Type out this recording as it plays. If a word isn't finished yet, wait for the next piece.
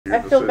I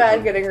feel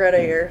bad getting rid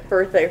of your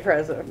birthday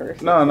present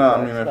first. No, no.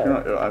 I mean, if you're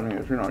not,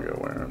 if you're not gonna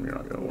wear them, you're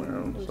not gonna wear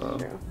them. So.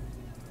 True.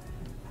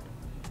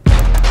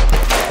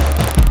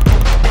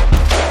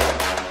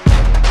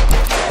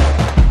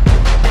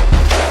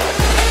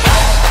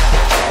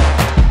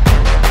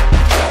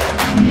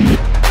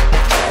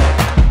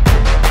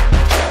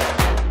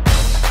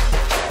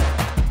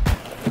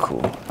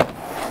 Cool.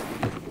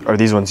 Are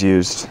these ones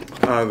used?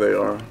 They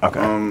are. Okay.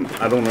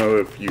 I don't know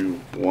if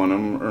you want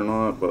them or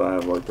not, but I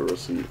have like the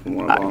receipt from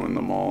when I bought them in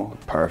the mall.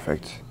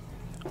 Perfect.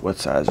 What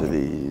size are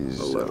these?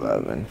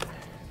 11.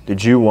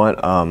 Did you want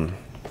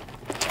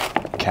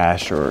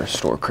cash or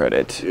store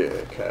credit? Yeah,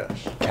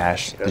 cash.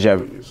 Cash. Cash Did you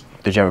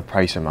please. have a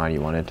price in mind you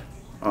wanted?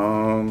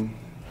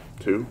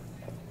 2.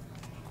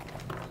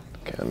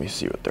 Okay, let me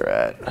see what they're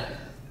at.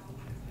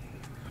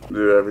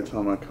 Dude, every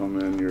time I come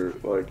in, your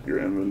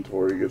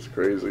inventory gets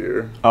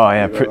crazier. Oh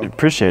yeah, You know?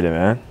 appreciate it,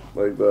 man.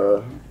 Like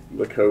the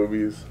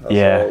Kobe's. I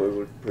Yeah. saw those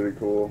look pretty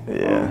cool.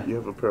 Yeah. You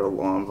have a pair of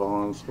Lon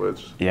Vons,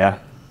 which Yeah.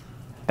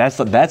 That's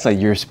like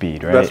your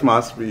speed, right? that's my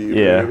speed.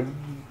 Yeah. Dude.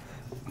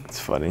 It's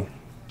funny.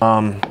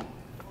 Are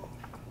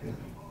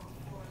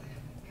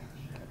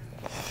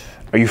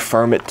you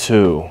firm at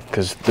 2?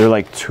 Because they're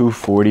like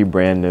 $240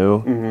 brand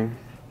new. Mm-hmm.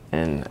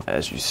 And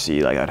as you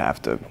see, like I'd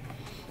have to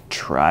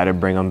try to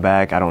bring them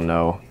back. I don't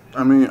know.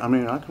 I mean,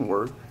 I can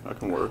work.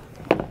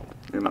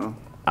 You know.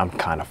 I'm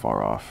kind of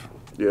far off.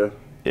 Yeah.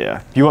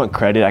 Yeah. If you want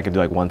credit, I could do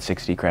like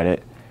 160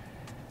 credit.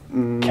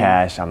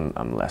 Cash,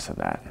 I'm less than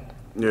that.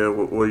 Yeah.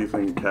 What do you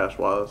think cash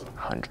wise?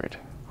 100.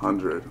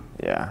 100.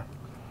 Yeah.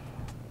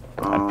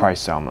 I'd probably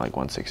sell them like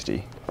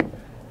 160.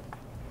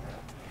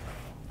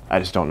 I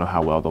just don't know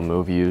how well they'll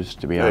move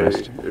used, to be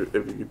honest. If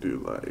you could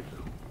do like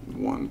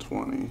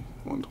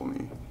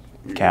 120.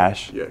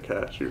 Cash? Yeah,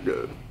 cash. You're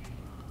good.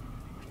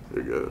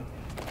 You're good.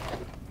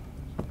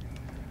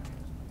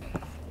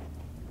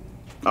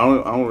 I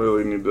don't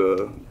really need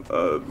to,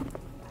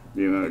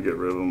 get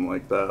rid of them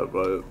like that,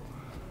 but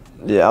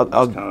Yeah,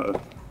 I'll kind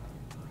of,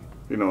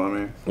 you know what I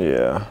mean?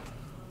 Yeah.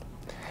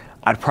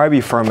 I'd probably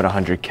be firm at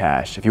 100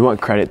 cash. If you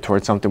want credit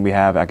towards something we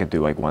have, I could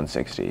do like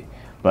 160.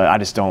 But I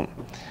just I'm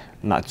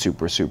not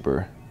super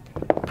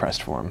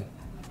pressed for them.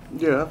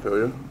 Yeah, I feel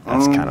you.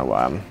 That's kind of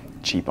why I'm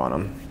cheap on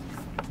them.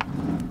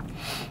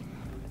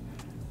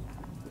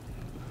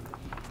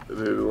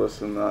 Dude,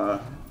 listen,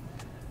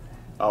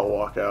 I'll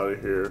walk out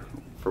of here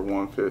for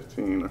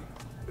 115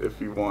 if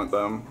you want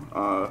them.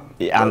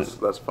 Yeah,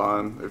 that's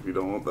fine. If you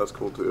don't, that's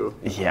cool too.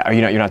 Yeah,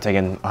 you're not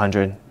taking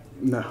 100?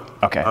 No.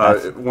 Okay.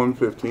 At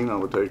 115, I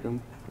would take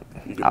them.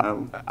 You can have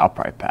them. I'll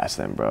probably pass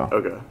them, bro.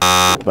 Okay.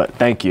 But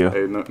thank you.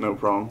 Hey, no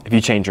problem. If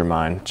you change your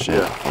mind,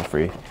 shit, feel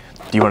free.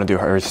 Do you want to do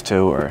hers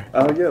too, or?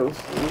 Yeah,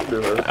 let's do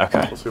it.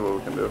 Okay. We'll see what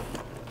we can do.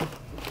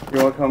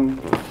 You want to come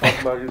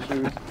talk about your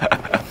shoes?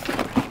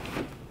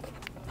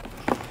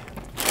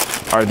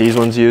 Are these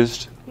ones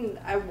used?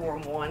 I wore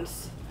them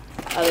once.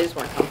 Oh, they just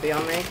weren't comfy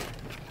on me.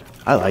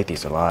 I like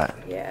these a lot.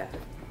 Yeah.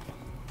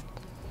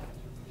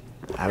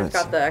 I've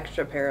Got the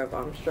extra pair of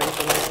strings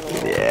in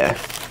there. Yeah.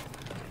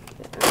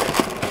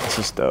 This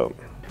is dope.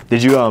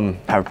 Did you have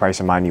a price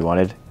in mind you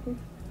wanted?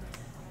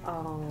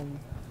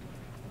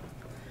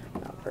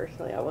 Not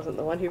personally. I wasn't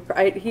the one who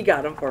he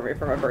got them for me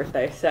for my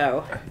birthday.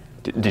 So.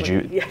 Did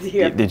you?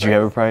 Yeah, did you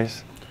have a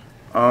price?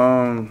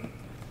 Um.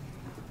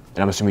 And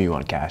I'm assuming you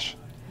want cash.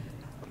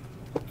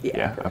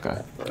 Yeah.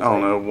 Okay. I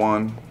don't know,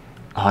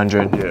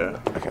 100. Yeah.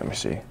 Okay. Let me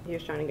see. He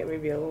was trying to get me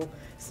to be a little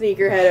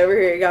sneakerhead over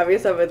here. He got me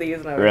some of these,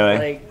 and I was Really?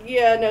 like,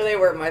 yeah, no, they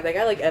weren't my thing.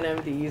 I like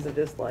NMDs and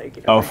just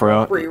like, Oh, for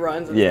real? free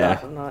runs and Yeah.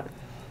 stuff. I'm not.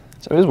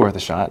 So it was worth a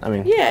shot. I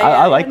mean, Yeah,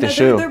 I like the no,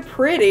 shoe. They're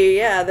pretty.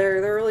 Yeah,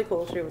 they're really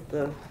cool shoe with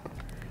the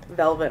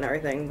velvet and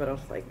everything. But I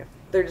was like,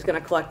 they're just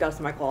gonna collect dust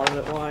in my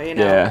closet, well, you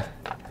know. Yeah.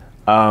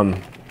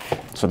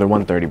 So they're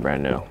 130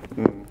 brand new.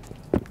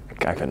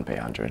 I couldn't pay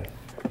 100.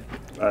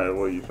 All right,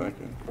 what are you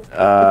thinking?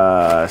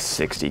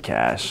 60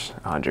 cash,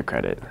 100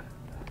 credit.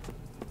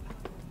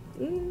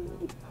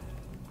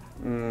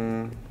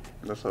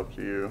 That's up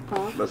to you.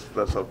 Huh?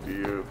 That's up to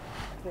you.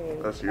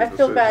 That's your I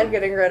feel bad decision.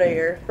 getting rid of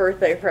your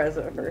birthday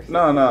present first. No.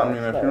 I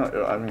mean,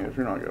 if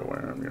you're not gonna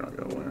wear them, you're not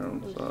gonna wear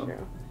them. So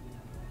True.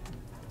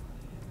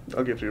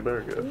 I'll get you a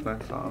better gift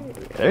next time.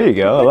 There you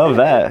go. I love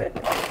that.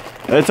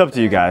 It's up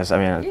to you guys. I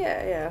mean,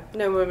 Yeah.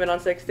 No movement on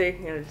 60.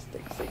 Just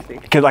take 60.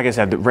 because like I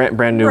said, the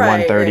brand new Right,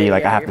 130. yeah,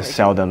 like I have you're to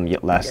sell making- them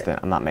less than.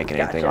 I'm not making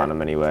anything Gotcha. on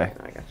them anyway.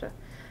 I gotcha.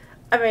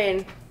 I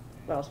mean,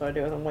 what else would I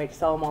do with them? Wait to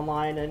sell them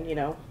online and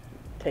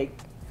take.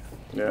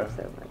 Yeah.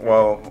 So, like,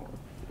 Well,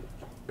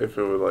 if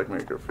it would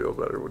make her feel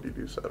better, would you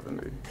do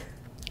 70?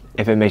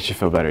 If it makes you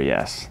feel better,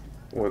 yes.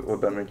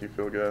 Would that make you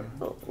feel good?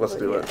 Let's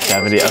do it.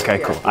 70. Okay,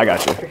 cool. I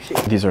got you. Appreciate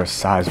it. These are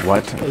size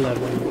what?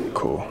 11.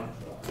 Cool.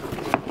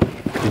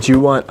 Did you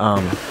want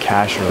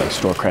cash or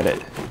store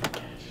credit?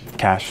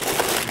 Cash.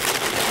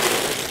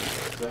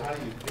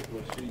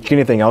 Get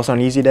anything else on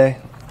Easy Day?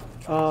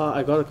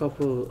 I got a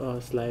couple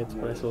slides,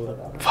 but I sold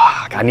them.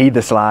 Fuck, I need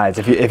the slides.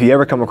 If you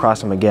ever come across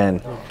them again,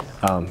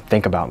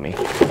 think about me.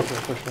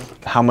 For sure.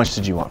 How much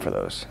did you want for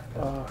those?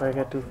 If I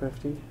get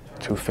 250.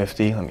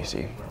 250. Let me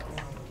see.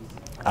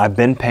 I've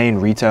been paying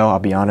retail, I'll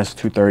be honest,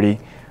 230,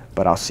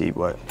 but I'll see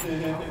what.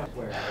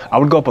 I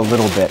would go up a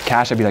little bit.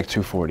 Cash, I'd be like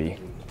 240.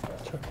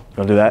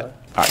 You'll do that? All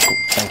right, cool.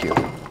 Thank you.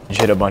 Did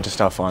you hit a bunch of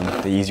stuff on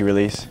the easy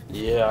release?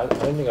 Yeah, I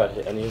don't think I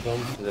hit any of them.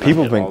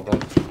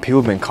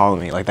 People have been calling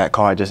me. Like that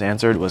call I just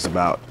answered was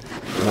about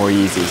more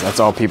Yeezys. That's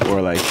all people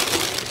are like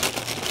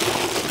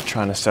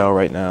trying to sell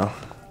right now.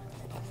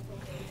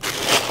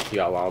 You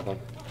got a lot of them?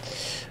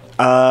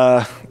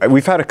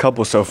 We've had a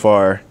couple so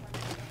far.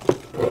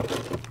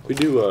 We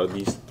do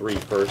these 3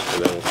 first,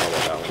 and then we'll talk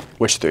about that one.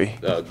 Which 3?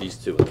 These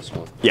 2 and this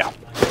one. Yeah.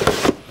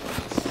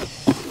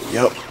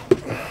 Yep.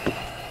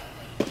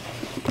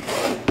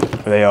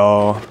 Are they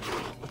all,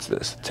 what's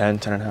this, 10,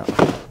 10 and a half?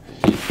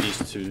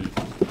 These 2, 10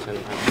 and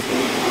a half.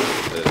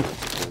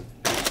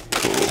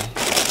 Cool.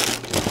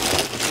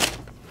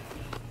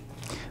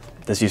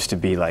 This used to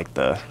be like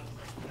the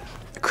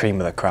cream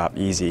of the crop,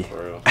 easy.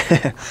 For real.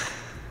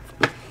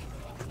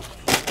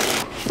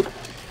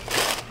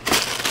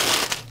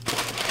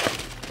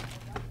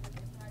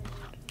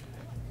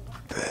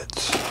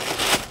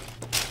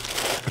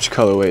 Which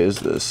colorway is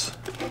this?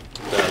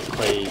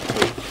 Clay.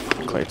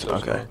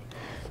 Okay.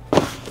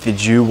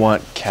 Did you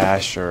want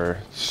cash or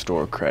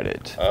store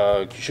credit?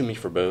 You shoot me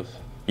for both.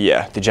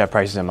 Yeah. Did you have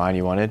prices in mind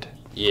you wanted?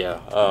 Yeah.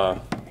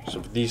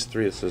 So for these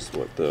 3, this is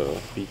what the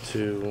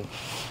V2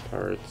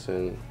 parts,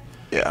 and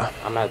Yeah.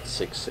 I'm at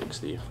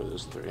 660 for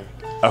those 3.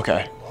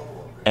 Okay.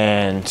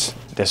 And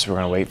this we're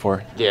gonna wait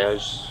for? Yeah.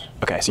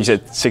 Okay. So you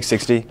said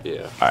 660?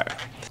 Yeah. All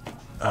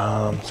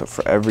right. So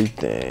for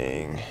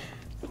everything,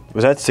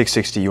 was that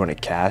 660 you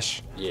wanted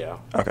cash? Yeah.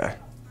 Okay.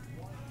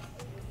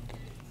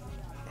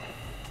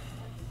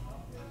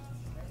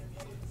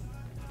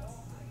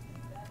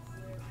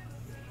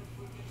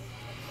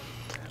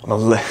 I'm a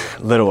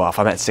little off.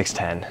 I'm at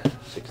 610.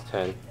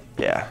 610.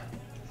 Yeah.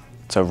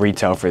 So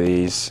retail for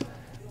these,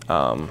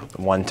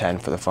 110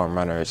 for the foam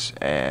runners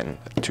and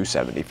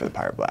 270 for the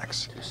Pirate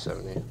Blacks.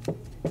 270.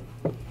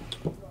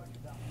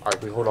 All right,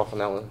 can we hold off on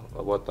that one?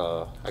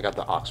 I got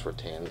the Oxford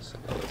tans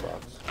in the other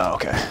box. Oh,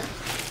 okay.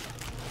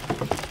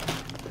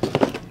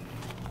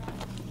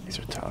 These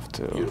are tough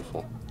too.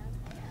 Beautiful.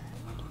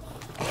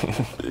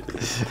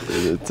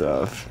 These are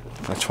tough.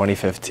 For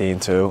 2015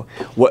 too.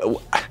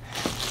 What?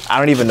 I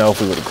don't even know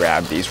if we would have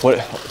grabbed these. What?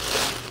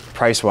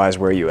 Price-wise,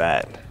 where are you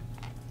at?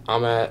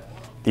 I'm at.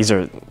 These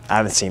are. I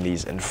haven't seen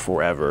these in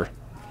forever.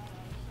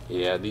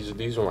 Yeah,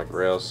 these are my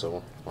grails.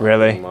 So when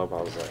Really? I picked them up,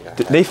 I was like,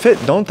 They fit.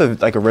 Don't the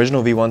like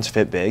original V1s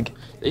fit big?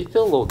 They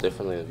feel a little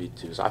differently than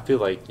V2s. I feel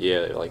like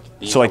like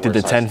these. So like I wear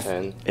did the size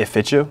 10? It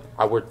fit you?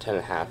 I wear 10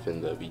 and a half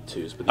in the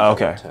V2s, but these Oh, I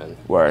okay. wear 10.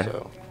 Word.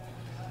 So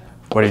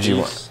What did you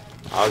these,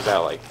 want? I was at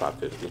like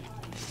 550.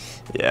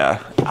 Yeah.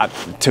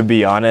 To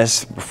be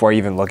honest, before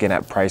even looking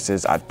at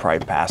prices, I'd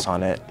probably pass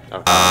on it.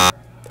 Okay.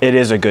 It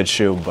is a good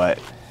shoe, but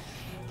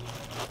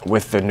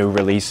with the new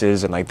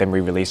releases and like them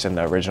re-releasing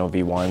the original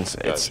V1s,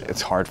 Gotcha.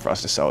 it's hard for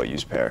us to sell a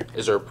used pair.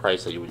 Is there a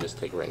price that you would just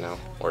take right now,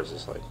 or is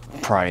this like?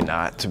 Probably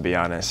not, to be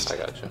honest. I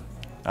got you.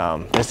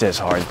 This is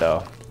hard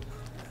though.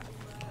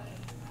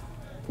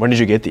 When did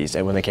you get these?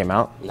 And when they came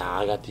out?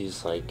 Nah, I got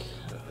these like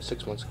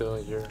 6 months ago,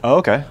 a year. Oh,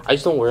 okay. I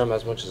just don't wear them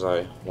as much as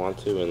I want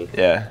to, and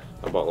Yeah.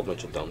 I bought a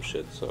bunch of dumb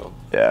shit. So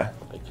Yeah.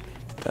 like,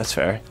 That's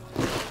fair.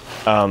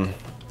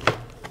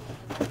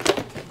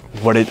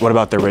 What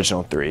about the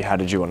original 3? How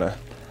did you want to?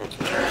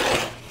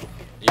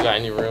 you got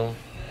any room?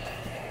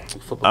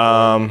 Flip a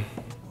coin,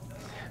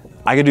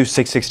 I could do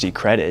 660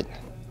 credit,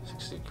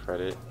 60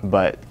 credit.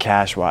 but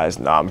cash wise,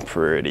 no, I'm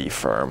pretty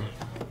firm.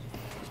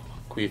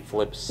 Could we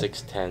flip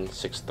 610,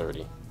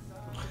 630?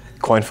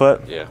 Coin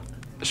flip? Yeah.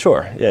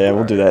 Sure. Yeah,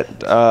 we'll do that.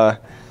 I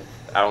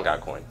don't got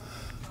a coin.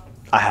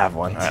 I have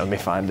one. All right, let me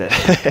find it.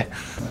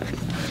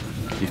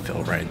 You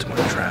fell right into my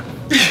trap.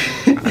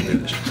 I knew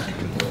this.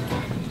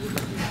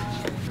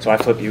 So I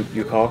flip,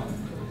 you call?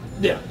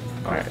 Yeah.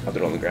 All right, I'll do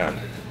it on the ground.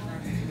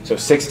 So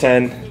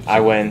 610, I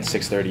win,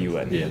 630, you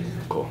win. Yeah.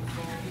 Cool.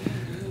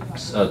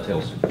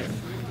 Tails.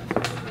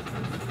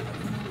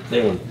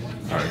 They won.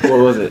 What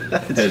was it?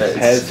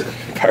 Heads.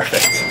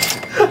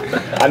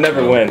 Perfect. I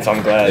never win, so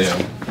I'm glad.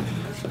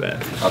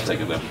 I'll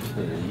take it then.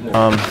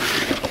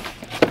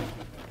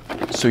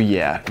 So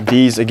yeah,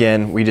 these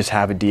again, we just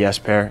have a DS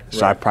pair,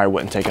 so I probably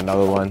wouldn't take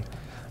another one.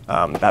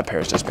 That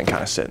pair's just been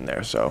kind of sitting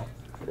there, so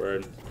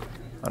Word.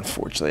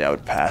 unfortunately I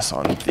would pass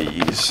on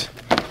these.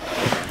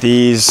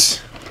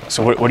 These,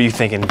 so what are you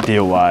thinking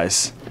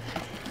deal-wise?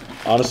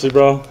 Honestly,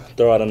 bro,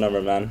 throw out a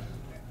number, man.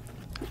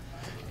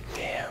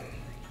 Damn.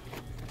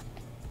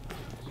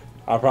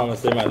 I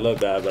promise they might look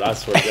bad, but I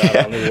swear to God,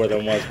 I only wore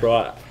them once,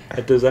 bro.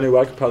 If there's any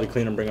way, I could probably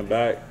clean and bring them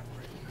back.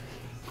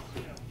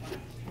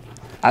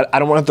 I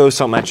don't want to throw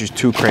something at you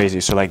too crazy,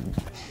 so like,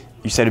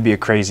 you said it'd be a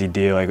crazy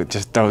deal, like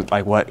just throw,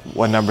 like what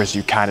numbers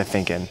you kind of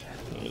thinking?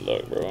 Let me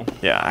look, bro.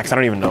 Yeah, because I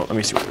don't even know. Let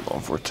me see what they're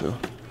going for too.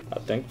 I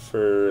think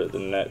for the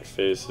net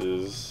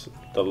faces,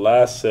 the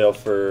last sale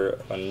for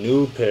a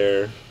new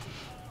pair,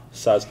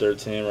 size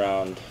 13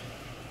 round,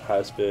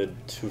 highest bid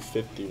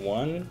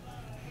 251.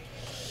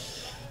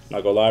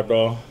 Not gonna lie,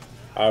 bro.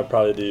 I would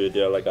probably do you a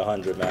deal like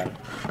 100, man.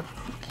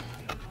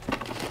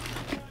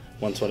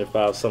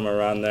 125, somewhere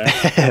around there.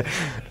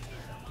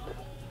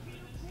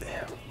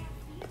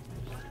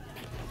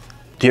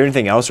 Do you have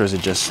anything else, or is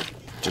it just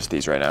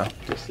these right now?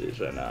 Just these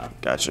right now.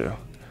 Got you.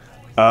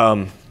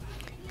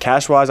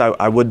 Cash wise,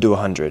 I would do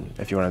 100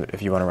 if you want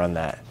to run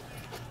that.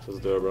 Let's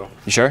do it, bro.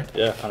 You sure?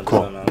 Yeah, 100%,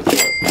 Cool. man. Let's do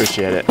it.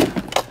 Appreciate it.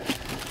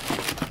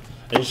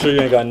 Are you sure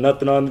you ain't got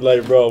nothing on?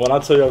 Like, bro, when I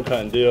tell you I'm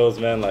cutting deals,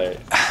 man, like,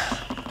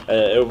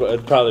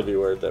 it'd probably be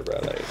worth it, bro.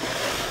 Like,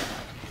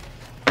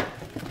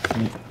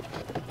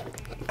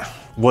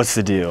 What's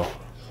the deal?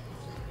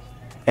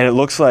 And it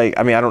looks like,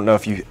 I mean, I don't know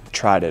if you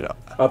tried it,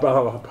 I'll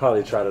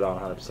probably tried it on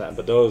 100%,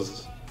 but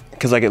those,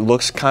 because like it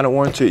looks kind of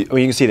worn too. Well,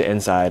 you can see the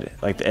inside.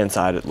 Like the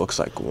inside, it looks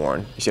like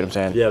worn. You see what I'm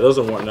saying? yeah, those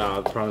are worn. No,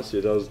 I promise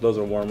you, those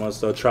are worn ones.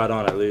 So try it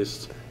on at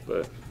least,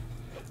 but.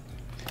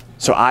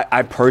 So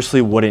I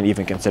personally wouldn't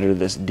even consider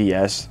this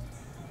DS.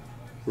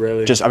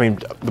 Really? Just, I mean,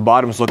 the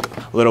bottoms look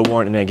a little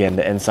worn, and again,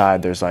 the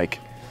inside, there's like,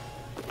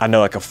 I know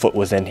like a foot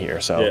was in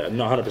here, so. Yeah,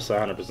 no, 100%,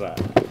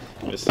 100%.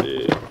 Let me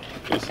see.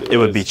 It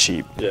would be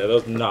cheap. Yeah,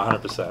 those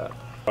not 100%.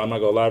 I'm not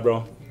gonna lie,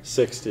 bro.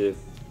 60.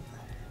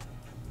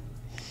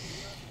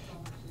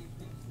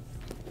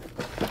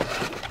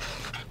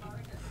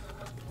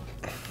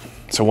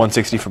 So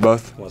 160 for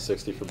both?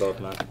 160 for both,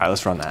 man. All right,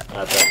 let's run that. All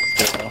right,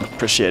 thanks.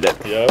 Appreciate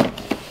it. Yep.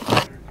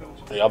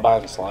 Are y'all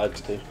buying slides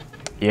too?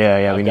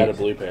 Yeah, we I've got a need,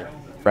 blue pair.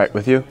 right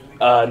with you?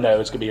 No,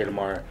 it's gonna be here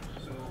tomorrow.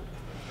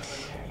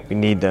 We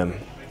need them.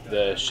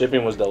 The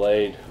shipping was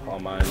delayed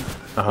on mine.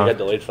 Uh-huh. It got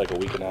delayed for like a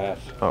week and a half.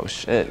 Oh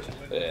shit.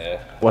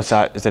 Yeah. What's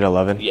that? Is it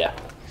 11? Yeah.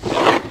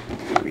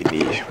 We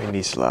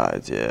need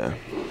slides, yeah.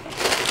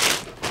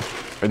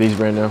 Are these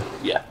brand new?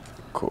 Yeah.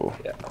 Cool.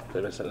 Yeah.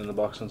 They've been sitting in the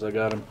box since I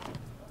got them.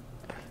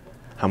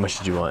 How much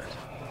did you want?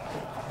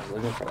 I was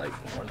looking for like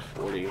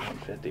 140,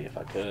 150 if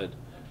I could.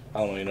 I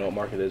don't even know what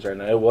market it is right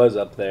now. It was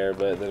up there,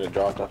 but then it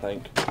dropped, I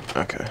think.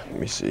 Okay, let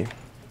me see.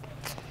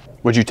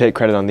 Would you take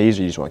credit on these,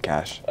 or you just want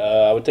cash?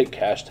 I would take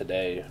cash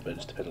today, but it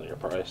just depends on your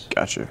price.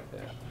 Gotcha. Yeah.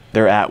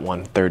 They're at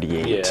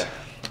 138. Yeah.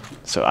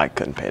 So I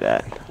couldn't pay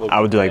that. What I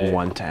would do like pay?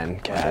 110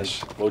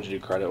 cash, What would you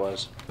do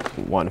credit-wise?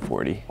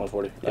 140.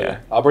 140? Yeah. Okay.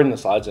 I'll bring the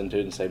slides in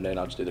too the same day, and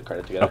I'll just do the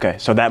credit together. Okay,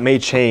 so that may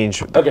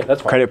change. Okay,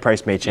 that's fine. Credit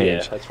price may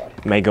change. Yeah, that's fine.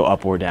 May go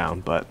up or down,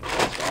 but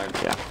That's fine.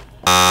 yeah.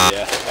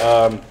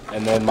 Yeah.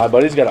 And then my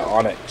buddy's got an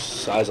Onyx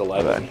size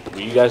 11. Okay.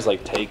 Will you guys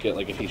like take it,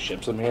 like if he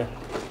ships them here?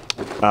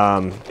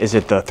 Is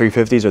it the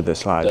 350s or the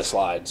slides? The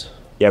slides.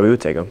 Yeah, we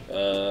would take them.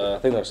 I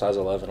think they're size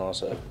 11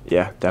 also.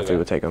 Yeah, definitely Okay.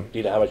 would take them. Do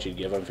you know how much you'd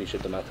give them if you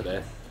shipped them out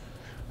today?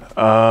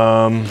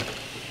 I'm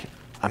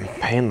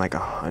paying like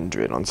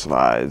 100 on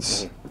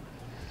slides.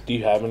 Do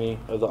you have any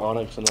of the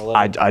Onyx and the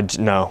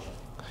 11? No.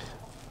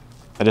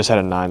 I just had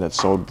a 9 that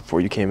sold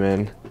before you came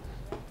in.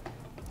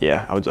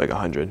 Yeah, I would do like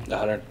 100.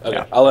 100? Okay,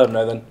 Yeah. I'll let him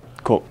know then.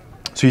 Cool.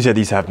 So you said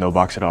these have no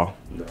box at all?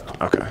 No.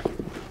 Okay.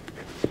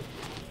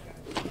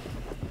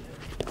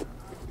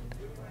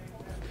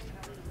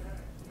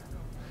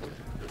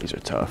 These are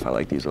tough. I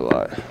like these a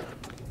lot.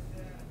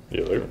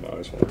 Yeah, they're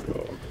nice.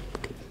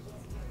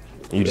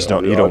 You just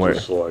don't. You don't wear.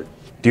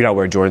 Do you not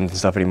wear Jordans and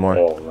stuff anymore?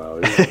 Oh no,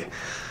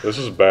 this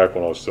is back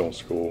when I was still in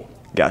school.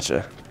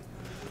 Gotcha.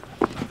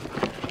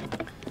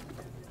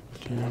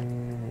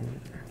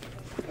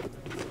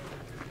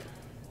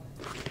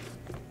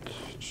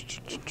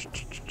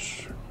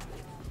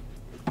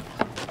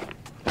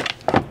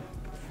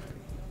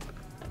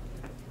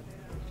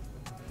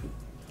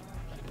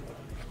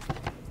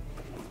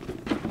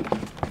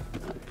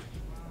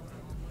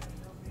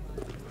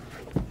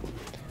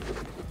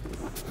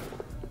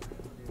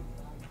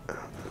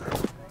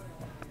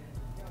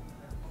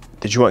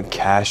 Did you want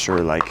cash or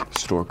like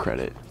store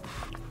credit?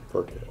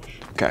 Per cash.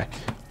 Okay.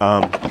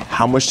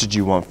 How much did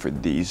you want for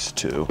these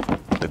two?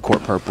 The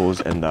court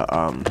purples and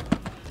the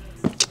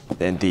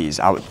these.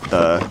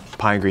 The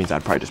pine greens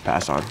I'd probably just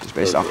pass on just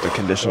based off the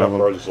condition of them.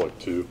 Probably just like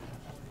two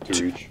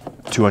each.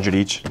 200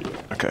 each?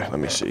 Okay, let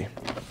me see.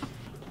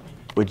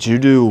 Would you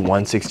do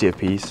 160 a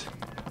piece?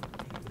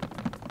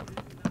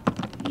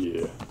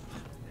 Yeah,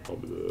 I'll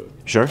do that.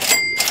 Sure?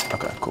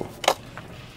 Okay, cool.